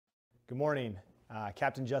Good morning.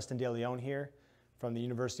 Captain Justin DeLeon here from the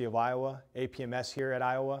University of Iowa, APMS here at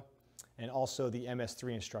Iowa, and also the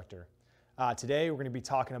MS3 instructor. Today we're going to be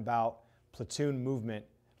talking about platoon movement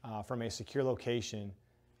from a secure location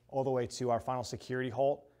all the way to our final security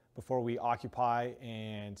halt before we occupy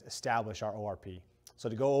and establish our ORP. So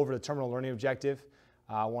to go over the terminal learning objective,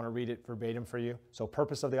 I want to read it verbatim for you. So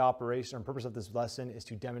purpose of the operation, or purpose of this lesson, is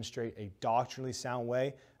to demonstrate a doctrinally sound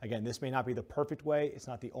way. Again, this may not be the perfect way, it's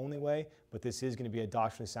not the only way, but this is going to be a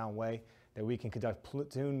doctrinally sound way that we can conduct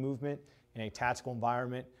platoon movement in a tactical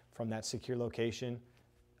environment from that secure location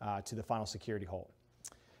to the final security halt.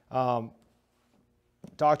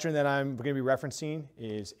 Doctrine that I'm going to be referencing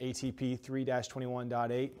is ATP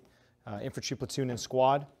 3-21.8, Infantry, Platoon, and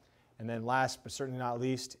Squad. And then last but certainly not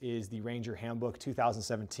least is the Ranger Handbook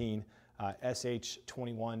 2017, SH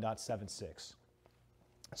 21.76.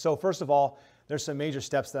 So first of all, there's some major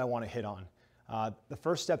steps that I want to hit on. The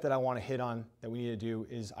first step that I want to hit on that we need to do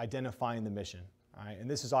is identifying the mission. All right? And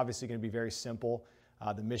this is obviously going to be very simple.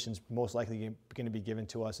 The mission's most likely going to be given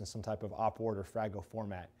to us in some type of op-ord or frago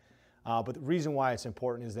format. But the reason why it's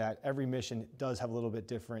important is that every mission does have a little bit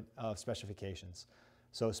different specifications.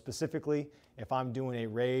 So specifically, if I'm doing a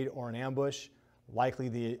raid or an ambush, likely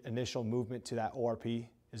the initial movement to that ORP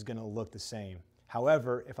is going to look the same.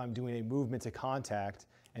 However, if I'm doing a movement to contact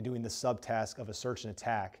and doing the subtask of a search and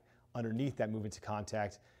attack underneath that movement to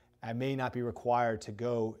contact, I may not be required to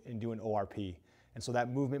go and do an ORP. And so that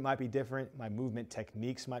movement might be different, my movement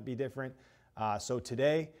techniques might be different. So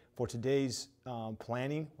today, for today's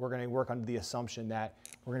planning, we're going to work under the assumption that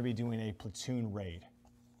we're going to be doing a platoon raid.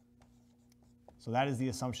 So that is the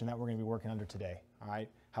assumption that we're going to be working under today. All right.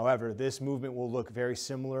 However, this movement will look very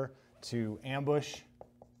similar to ambush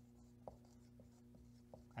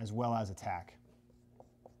as well as attack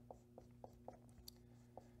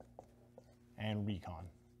and recon.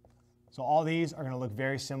 So all these are going to look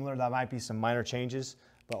very similar. There might be some minor changes,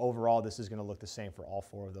 but overall this is going to look the same for all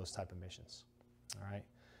four of those type of missions. All right.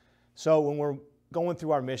 So when we're going through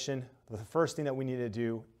our mission, the first thing that we need to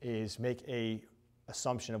do is make a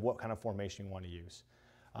assumption of what kind of formation you want to use.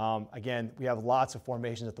 Again, we have lots of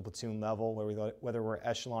formations at the platoon level, whether we're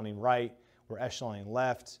echeloning right, we're echeloning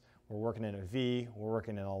left, we're working in a V, we're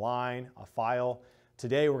working in a line, a file.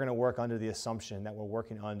 Today we're going to work under the assumption that we're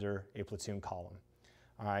working under a platoon column.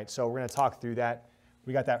 All right, so we're going to talk through that.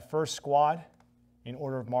 We got that first squad in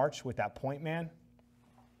order of march with that point man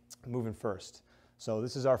moving first. So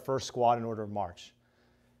this is our first squad in order of march.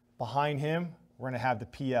 Behind him, we're going to have the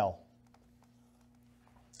PL.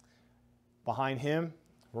 Behind him,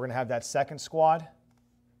 we're going to have that second squad,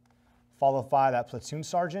 followed by that platoon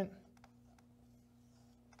sergeant,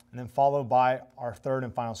 and then followed by our third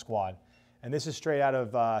and final squad. And this is straight out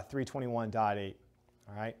of 321.8.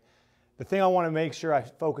 All right. The thing I want to make sure I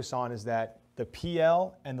focus on is that the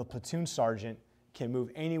PL and the platoon sergeant can move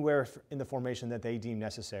anywhere in the formation that they deem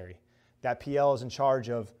necessary. That PL is in charge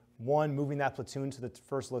of, one, moving that platoon to the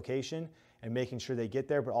first location and making sure they get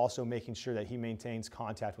there, but also making sure that he maintains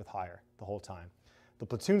contact with higher the whole time. The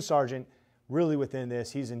platoon sergeant, really within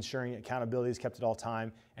this, he's ensuring accountability is kept at all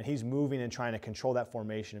time, and he's moving and trying to control that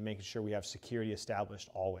formation and making sure we have security established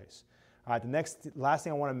always. All right, the last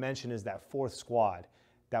thing I want to mention is that fourth squad,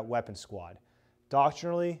 that weapon squad.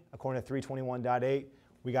 Doctrinally, according to 321.8,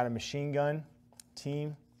 we got a machine gun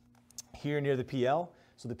team here near the PL,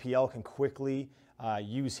 so the PL can quickly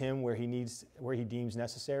use him where he deems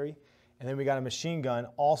necessary. And then we got a machine gun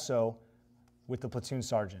also with the platoon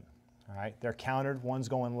sergeant. All right, they're countered. One's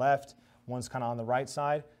going left, one's kind of on the right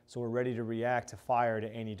side, so we're ready to react to fire to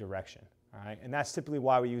any direction. All right, and that's typically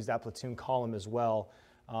why we use that platoon column as well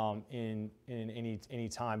in any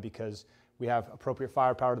time, because we have appropriate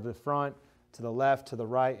firepower to the front, to the left, to the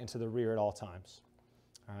right, and to the rear at all times.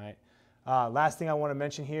 All right. Last thing I want to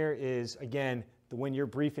mention here is, again, when you're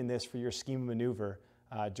briefing this for your scheme of maneuver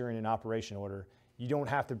during an operation order, you don't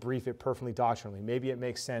have to brief it perfectly doctrinally. Maybe it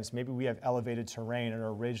makes sense. Maybe we have elevated terrain or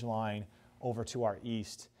a ridge line over to our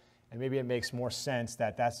east. And maybe it makes more sense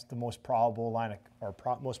that that's the most probable line or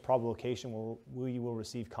most probable location where we will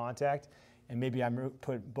receive contact. And maybe I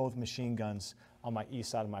put both machine guns on my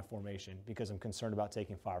east side of my formation because I'm concerned about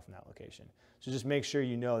taking fire from that location. So just make sure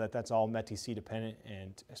you know that that's all METC dependent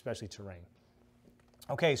and especially terrain.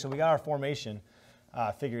 Okay, so we got our formation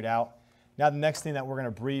figured out. Now the next thing that we're going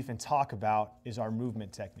to brief and talk about is our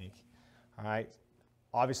movement technique. All right.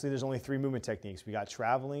 Obviously there's only three movement techniques. We got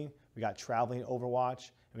traveling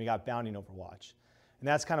overwatch, and we got bounding overwatch. And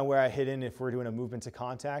that's kind of where I hit in if we're doing a movement to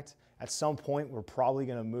contact. At some point we're probably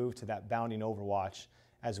going to move to that bounding overwatch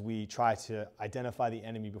as we try to identify the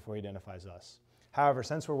enemy before he identifies us. However,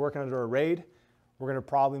 since we're working under a raid, we're going to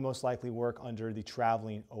probably most likely work under the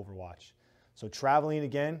traveling overwatch. So traveling,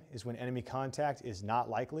 again, is when enemy contact is not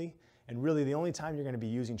likely. And really the only time you're going to be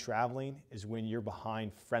using traveling is when you're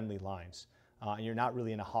behind friendly lines and you're not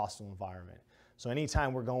really in a hostile environment. So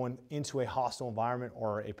anytime we're going into a hostile environment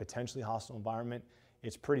or a potentially hostile environment,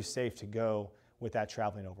 it's pretty safe to go with that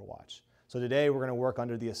traveling overwatch. So today we're going to work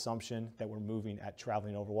under the assumption that we're moving at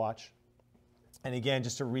traveling overwatch. And again,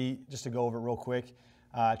 just to go over it real quick,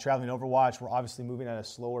 traveling overwatch, we're obviously moving at a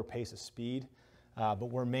slower pace of speed, but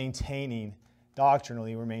we're maintaining,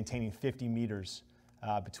 doctrinally, we're maintaining 50 meters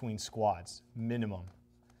between squads, minimum.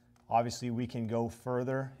 Obviously, we can go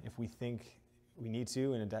further if we think we need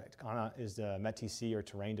to, and that is the METTC or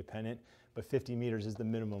terrain dependent, but 50 meters is the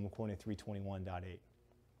minimum according to 321.8.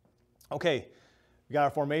 Okay, we got our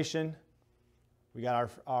formation, we got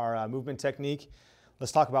our movement technique.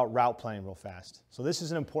 Let's talk about route planning real fast. So this is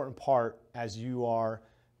an important part as you are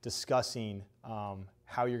discussing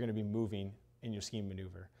how you're going to be moving in your scheme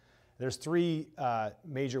maneuver. There's three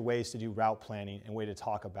major ways to do route planning and way to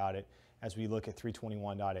talk about it as we look at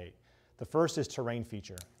 321.8. The first is terrain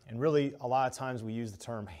feature. And really, a lot of times we use the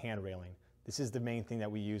term hand railing. This is the main thing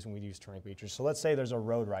that we use when we use terrain features. So let's say there's a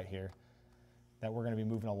road right here that we're going to be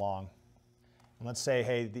moving along. And let's say,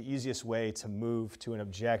 hey, the easiest way to move to an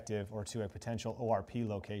objective or to a potential ORP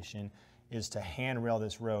location is to hand rail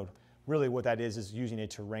this road. Really what that is using a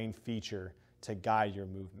terrain feature to guide your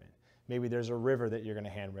movement. Maybe there's a river that you're going to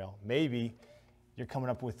hand rail. Maybe you're coming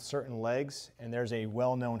up with certain legs and there's a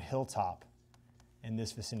well-known hilltop in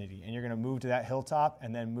this vicinity. And you're going to move to that hilltop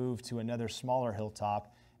and then move to another smaller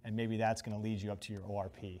hilltop, and maybe that's going to lead you up to your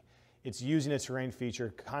ORP. It's using a terrain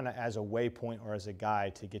feature kind of as a waypoint or as a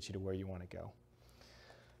guide to get you to where you want to go.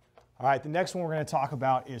 All right, the next one we're going to talk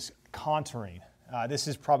about is contouring. This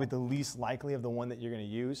is probably the least likely of the one that you're going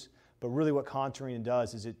to use, but really what contouring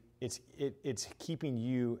does is it's keeping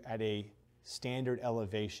you at a standard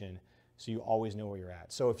elevation so you always know where you're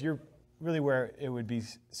at. So if you're really where it would be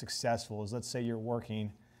successful is, let's say you're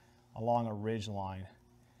working along a ridge line,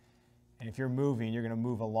 and if you're moving, you're going to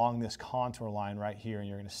move along this contour line right here and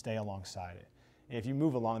you're going to stay alongside it. And if you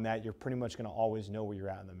move along that, you're pretty much going to always know where you're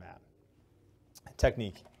at on the map.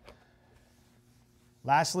 Technique.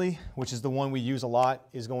 Lastly, which is the one we use a lot,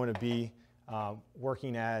 is going to be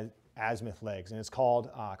working at azimuth legs, and it's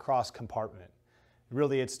called cross compartment.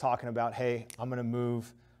 Really, it's talking about, hey, I'm going to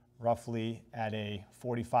move roughly at a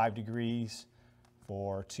 45 degrees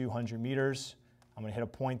for 200 meters. I'm going to hit a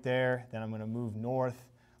point there, then I'm going to move north.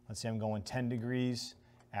 Let's say I'm going 10 degrees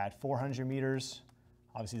at 400 meters.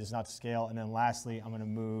 Obviously, this is not to scale. And then lastly, I'm going to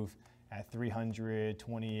move at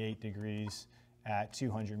 328 degrees at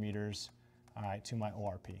 200 meters, all right, to my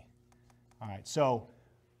ORP. All right, so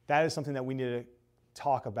that is something that we need to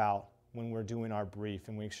talk about when we're doing our brief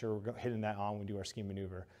and make sure we're hitting that on when we do our scheme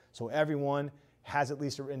maneuver. So everyone has at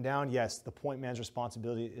least written down, yes, the point man's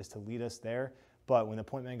responsibility is to lead us there, but when the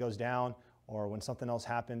point man goes down or when something else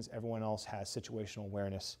happens, everyone else has situational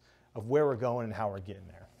awareness of where we're going and how we're getting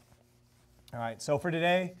there. All right, so for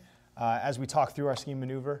today, as we talk through our scheme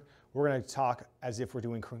maneuver, we're going to talk as if we're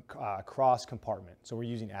doing cross compartment. So we're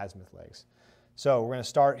using azimuth legs. So we're going to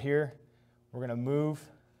start here. We're going to move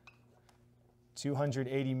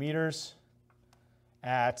 280 meters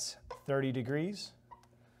at 30 degrees.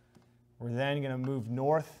 We're then going to move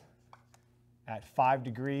north at 5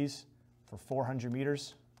 degrees for 400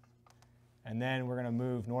 meters. And then we're going to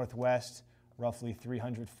move northwest roughly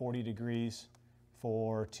 340 degrees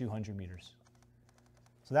for 200 meters.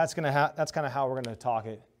 So that's kind of how we're going to talk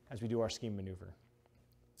it as we do our scheme maneuver.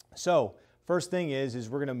 So first thing is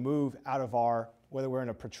we're going to move out of whether we're in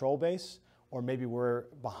a patrol base or maybe we're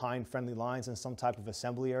behind friendly lines in some type of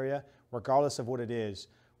assembly area, regardless of what it is,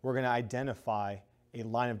 we're going to identify a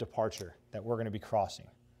line of departure that we're going to be crossing.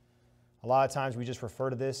 A lot of times we just refer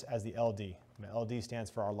to this as the LD. The LD stands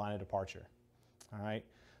for our line of departure. All right.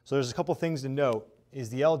 So there's a couple things to note. Is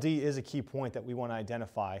the LD is a key point that we want to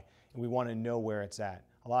identify and we want to know where it's at.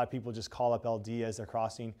 A lot of people just call up LD as they're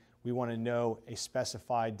crossing. We want to know a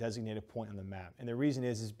specified designated point on the map. And the reason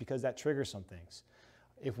is because that triggers some things.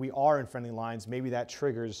 If we are in friendly lines, maybe that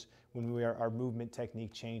triggers when our movement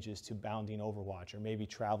technique changes to bounding overwatch or maybe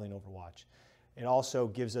traveling overwatch. It also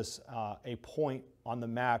gives us a point on the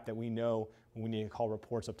map that we know when we need to call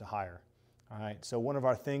reports up to higher. All right, so one of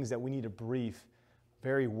our things that we need to brief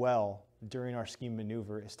very well during our scheme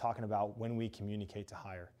maneuver is talking about when we communicate to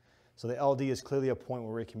higher. So the LD is clearly a point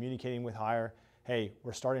where we're communicating with higher. Hey,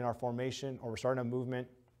 we're starting our formation or we're starting a movement.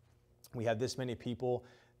 We have this many people.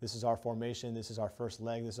 This is our formation. This is our first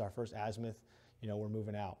leg. This is our first azimuth. You know, we're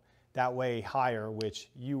moving out. That way higher, which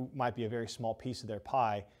you might be a very small piece of their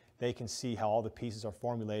pie, they can see how all the pieces are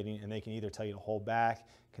formulating, and they can either tell you to hold back,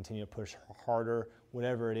 continue to push harder,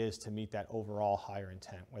 whatever it is to meet that overall higher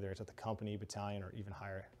intent, whether it's at the company, battalion, or even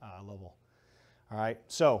higher level. All right,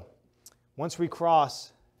 so once we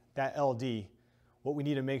cross that LD, what we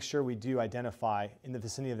need to make sure we do identify in the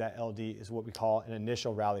vicinity of that LD is what we call an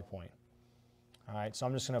initial rally point. All right, so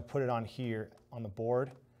I'm just going to put it on here on the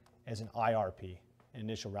board as an IRP, an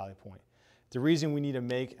initial rally point. The reason we need to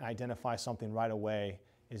make and identify something right away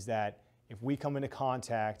is that if we come into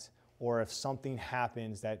contact, or if something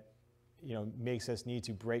happens that makes us need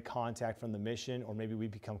to break contact from the mission, or maybe we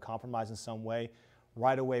become compromised in some way,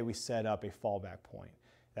 right away we set up a fallback point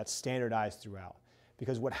that's standardized throughout.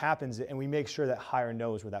 Because what happens, and we make sure that higher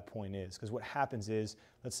knows where that point is, because what happens is,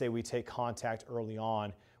 let's say we take contact early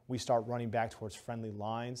on, we start running back towards friendly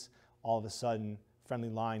lines, all of a sudden friendly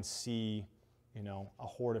lines see a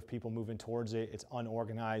horde of people moving towards it. It's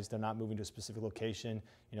unorganized. They're not moving to a specific location.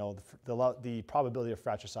 The probability of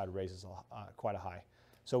fratricide raises quite a high.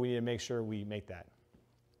 So we need to make sure we make that.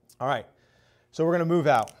 All right. So we're going to move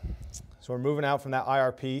out. So we're moving out from that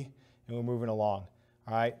IRP, and we're moving along.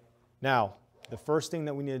 All right. Now, the first thing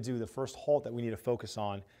that we need to do, the first halt that we need to focus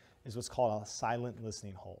on, is what's called a silent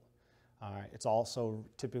listening halt. All right. It's also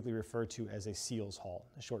typically referred to as a SEALS halt,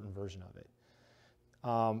 a shortened version of it.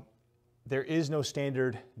 There is no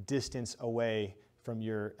standard distance away from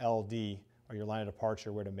your LD or your line of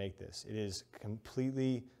departure where to make this. It is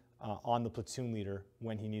completely on the platoon leader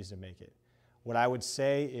when he needs to make it. What I would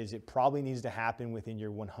say is it probably needs to happen within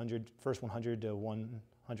your first 100 to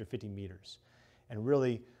 150 meters. And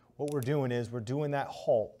really, what we're doing is we're doing that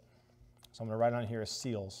halt. So I'm going to write on here as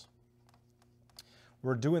SEALs.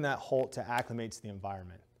 We're doing that halt to acclimate to the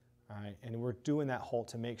environment. All right? And we're doing that halt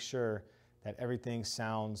to make sure that everything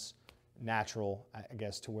sounds natural, I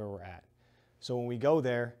guess, to where we're at. So when we go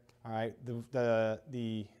there, all right,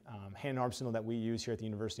 the hand and arm signal that we use here at the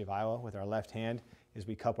University of Iowa with our left hand is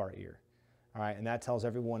we cup our ear. All right, and that tells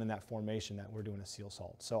everyone in that formation that we're doing a SEALs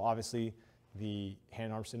halt. So obviously the hand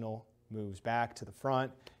and arm signal moves back to the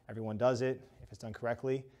front. Everyone does it if it's done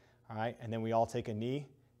correctly. All right, and then we all take a knee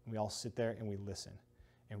and we all sit there and we listen.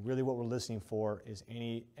 And really what we're listening for is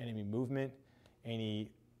any enemy movement,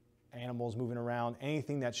 any animals moving around,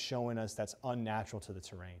 anything that's showing us that's unnatural to the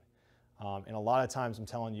terrain. And a lot of times, I'm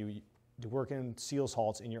telling you, to work in SEALs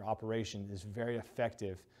halts in your operation is very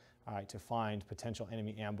effective to find potential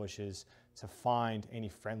enemy ambushes, to find any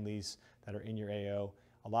friendlies that are in your AO.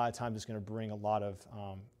 A lot of times it's going to bring a lot of,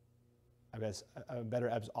 I guess, a better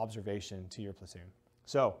observation to your platoon.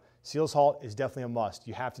 So SEALs halt is definitely a must.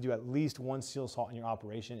 You have to do at least one SEALs halt in your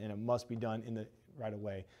operation, and it must be done right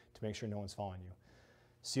away to make sure no one's following you.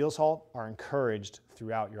 SEALs halt are encouraged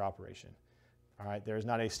throughout your operation. All right, there is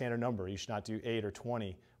not a standard number. You should not do 8 or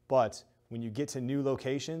 20. But when you get to new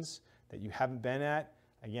locations that you haven't been at,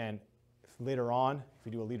 again, later on, if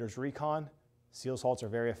we do a leader's recon, SEALs halts are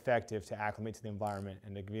very effective to acclimate to the environment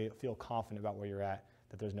and to feel confident about where you're at,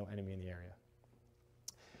 that there's no enemy in the area.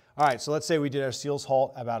 All right, so let's say we did our SEALs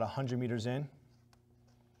halt about 100 meters in,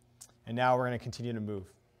 and now we're going to continue to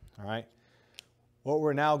move. All right, what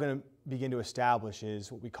we're now going to begin to establish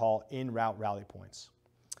is what we call in-route rally points.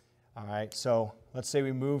 All right, so let's say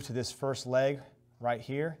we move to this first leg right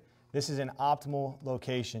here. This is an optimal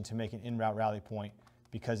location to make an in-route rally point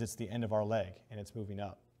because it's the end of our leg and it's moving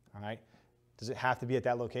up. All right, does it have to be at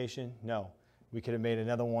that location? No. We could have made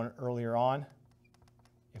another one earlier on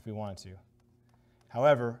if we wanted to.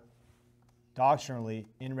 However, doctrinally,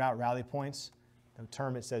 in-route rally points, the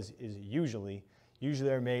term it says is usually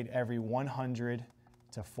they're made every 100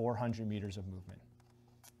 to 400 meters of movement.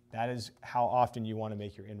 That is how often you want to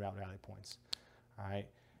make your in-route rally points. All right,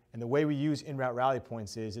 and the way we use in-route rally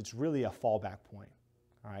points is it's really a fallback point.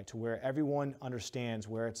 All right, to where everyone understands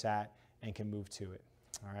where it's at and can move to it.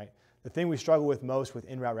 All right, the thing we struggle with most with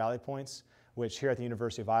in-route rally points, which here at the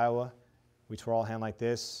University of Iowa, we twirl a hand like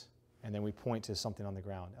this, and then we point to something on the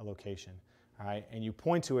ground, a location. All right, and you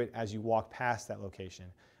point to it as you walk past that location.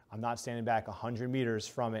 I'm not standing back 100 meters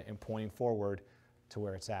from it and pointing forward to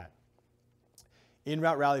where it's at.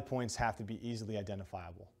 In-route rally points have to be easily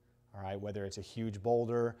identifiable. All right, whether it's a huge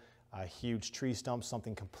boulder, a huge tree stump,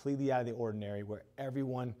 something completely out of the ordinary where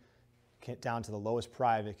everyone down to the lowest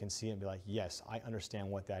private can see it and be like, yes, I understand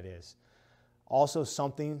what that is. Also,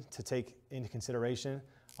 something to take into consideration,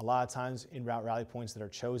 a lot of times in-route rally points that are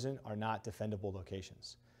chosen are not defendable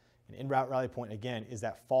locations. An in-route rally point, again, is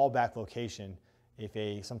that fallback location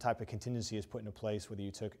if some type of contingency is put into place, whether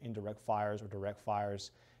you took indirect fires or direct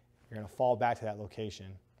fires, you're going to fall back to that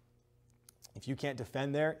location. If you can't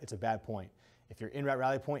defend there, it's a bad point. If your in-route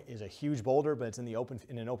rally point is a huge boulder, but it's in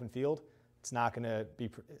an open field, it's not going to be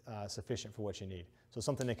sufficient for what you need. So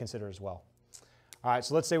something to consider as well. All right,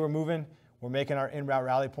 so let's say we're moving, we're making our en-route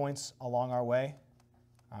rally points along our way.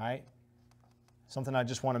 All right. Something I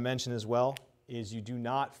just want to mention as well is you do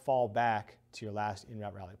not fall back to your last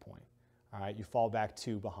en-route rally point. All right, you fall back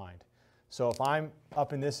 2 behind. So if I'm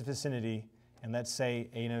up in this vicinity and let's say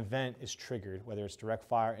an event is triggered, whether it's direct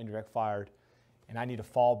fire, indirect fired, and I need to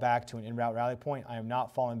fall back to an en-route rally point, I am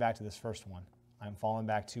not falling back to this first one. I'm falling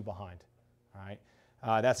back 2 behind. All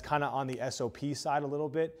right, that's kind of on the SOP side a little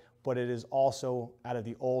bit, but it is also out of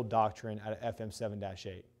the old doctrine out of FM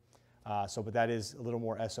 7-8. But that is a little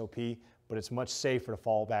more SOP, but it's much safer to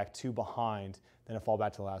fall back 2 behind than to fall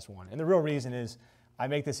back to the last one. And the real reason is I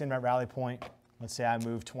make this en-route rally point. Let's say I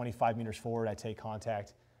move 25 meters forward, I take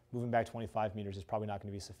contact. Moving back 25 meters is probably not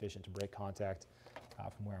going to be sufficient to break contact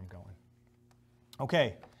from where I'm going.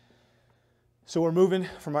 Okay, so we're moving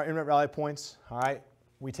from our en-route rally points. All right,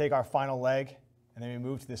 we take our final leg, and then we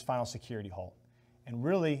move to this final security halt. And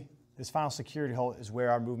really, this final security halt is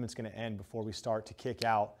where our movement's going to end before we start to kick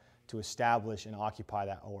out to establish and occupy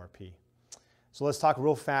that ORP. So let's talk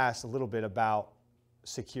real fast a little bit about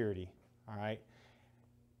security. All right,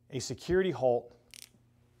 a security halt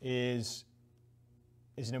is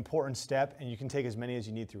an important step, and you can take as many as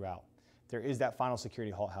you need throughout. There is that final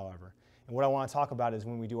security halt, however. And what I want to talk about is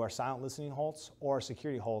when we do our silent listening halts or our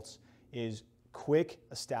security halts is quick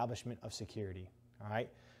establishment of security. All right,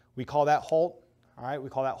 we call that halt. All right, we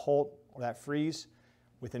call that halt or that freeze.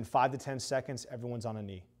 Within 5 to 10 seconds, everyone's on a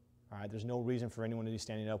knee. All right, there's no reason for anyone to be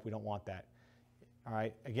standing up. We don't want that. All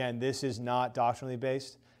right, again, this is not doctrinally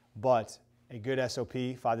based, but a good SOP,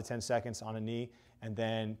 5 to 10 seconds on a knee, and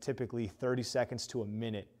then typically 30 seconds to a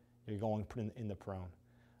minute, you're going in the prone.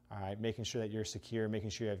 All right, making sure that you're secure, making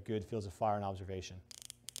sure you have good fields of fire and observation.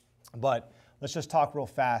 But let's just talk real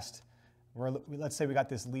fast. Let's say we got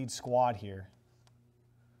this lead squad here.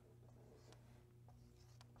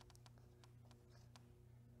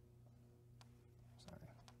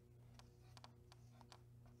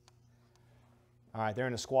 All right, they're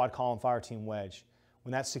in a squad column fire team wedge.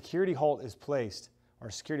 When that security halt is placed,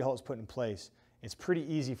 or security halt is put in place, it's pretty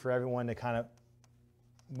easy for everyone to kind of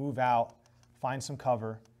move out, find some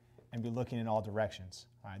cover, and be looking in all directions.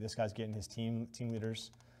 All right, this guy's getting his team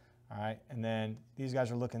leaders. All right, and then these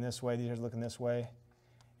guys are looking this way, these guys are looking this way.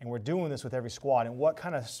 And we're doing this with every squad. And what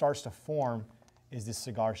kind of starts to form is this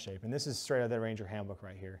cigar shape. And this is straight out of the Ranger Handbook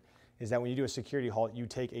right here, is that when you do a security halt, you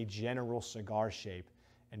take a general cigar shape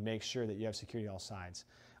and make sure that you have security on all sides.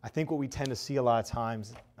 I think what we tend to see a lot of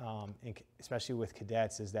times, especially with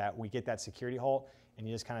cadets, is that we get that security halt and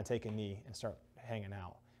you just kind of take a knee and start hanging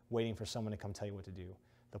out, waiting for someone to come tell you what to do.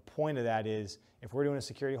 The point of that is, if we're doing a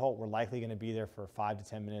security halt, we're likely going to be there for 5 to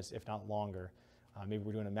 10 minutes, if not longer. Maybe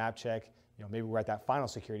we're doing a map check. Maybe we're at that final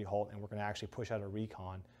security halt and we're going to actually push out a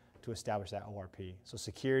recon to establish that ORP. So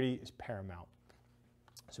security is paramount.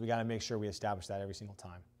 So we got to make sure we establish that every single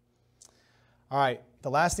time. All right, the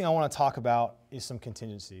last thing I want to talk about is some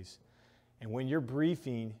contingencies. And when you're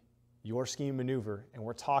briefing your scheme maneuver and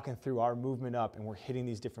we're talking through our movement up and we're hitting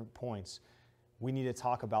these different points, we need to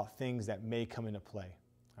talk about things that may come into play.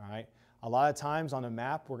 All right, a lot of times on a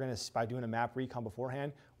map, by doing a map recon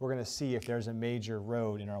beforehand, we're going to see if there's a major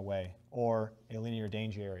road in our way or a linear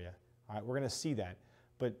danger area. All right, we're going to see that.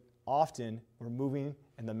 But often we're moving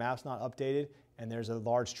and the map's not updated and there's a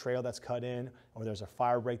large trail that's cut in or there's a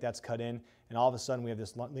fire break that's cut in, and all of a sudden we have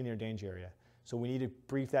this linear danger area. So we need to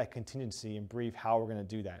brief that contingency and brief how we're going to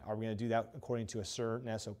do that. Are we going to do that according to a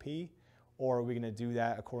certain SOP, or are we going to do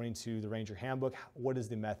that according to the Ranger Handbook? What is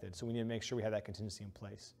the method? So we need to make sure we have that contingency in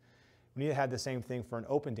place. We need to have the same thing for an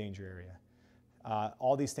open danger area.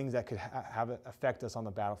 All these things that could affect us on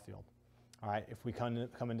the battlefield. All right, if we come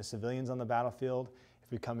into civilians on the battlefield,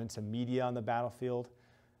 if we come into media on the battlefield,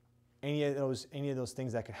 any of those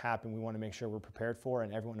things that could happen, we want to make sure we're prepared for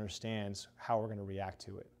and everyone understands how we're going to react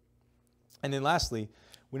to it. And then lastly,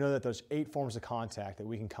 we know that there's 8 forms of contact that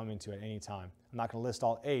we can come into at any time. I'm not going to list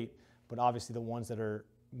all 8, but obviously the ones that are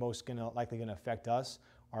most likely going to affect us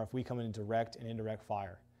are if we come in direct and indirect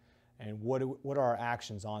fire. And what are our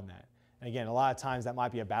actions on that? And again, a lot of times that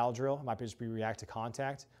might be a battle drill, it might just be react to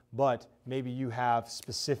contact, but maybe you have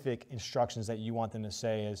specific instructions that you want them to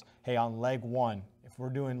say is, hey, on leg 1, if we're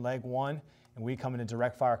doing leg 1 and we come into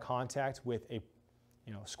direct fire contact with a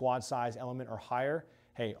squad size element or higher,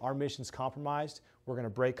 hey, our mission's compromised, we're going to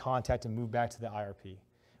break contact and move back to the IRP,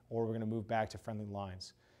 or we're going to move back to friendly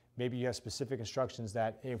lines. Maybe you have specific instructions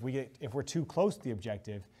that if we're too close to the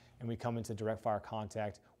objective and we come into direct fire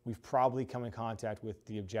contact, we've probably come in contact with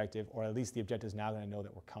the objective, or at least the objective is now going to know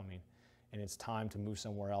that we're coming. and it's time to move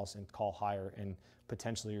somewhere else and call higher and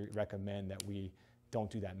potentially recommend that we don't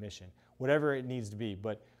do that mission. Whatever it needs to be,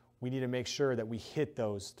 but we need to make sure that we hit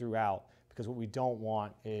those throughout, because what we don't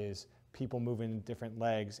want is people moving different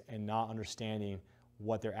legs and not understanding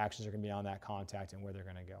what their actions are going to be on that contact and where they're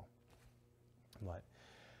going to go.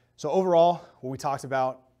 So overall, what we talked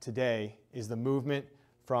about today is the movement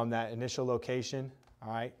from that initial location,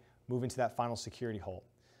 all right, moving to that final security hold.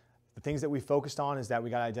 The things that we focused on is that we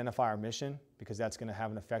got to identify our mission, because that's going to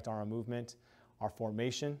have an effect on our movement, our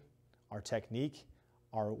formation, our technique,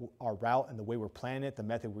 our route and the way we're planning it, the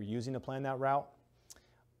method we're using to plan that route,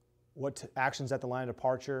 what actions at the line of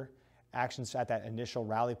departure, actions at that initial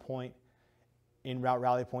rally point, in-route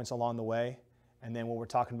rally points along the way, and then what we're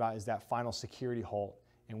talking about is that final security halt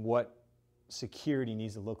and what security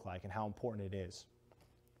needs to look like and how important it is.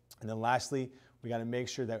 And then lastly, we got to make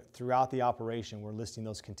sure that throughout the operation we're listing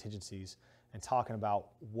those contingencies and talking about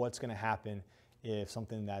what's going to happen if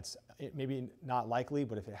something that's maybe not likely,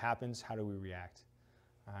 but if it happens, how do we react?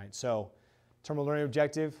 All right, so terminal learning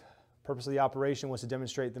objective, purpose of the operation was to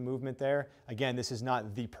demonstrate the movement there. Again, this is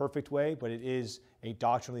not the perfect way, but it is a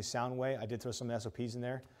doctrinally sound way. I did throw some SOPs in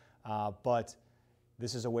there, but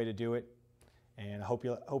this is a way to do it. And I hope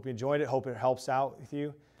you enjoyed it. Hope it helps out with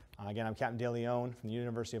you. Again, I'm Captain De Leon from the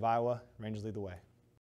University of Iowa. Rangers lead the way.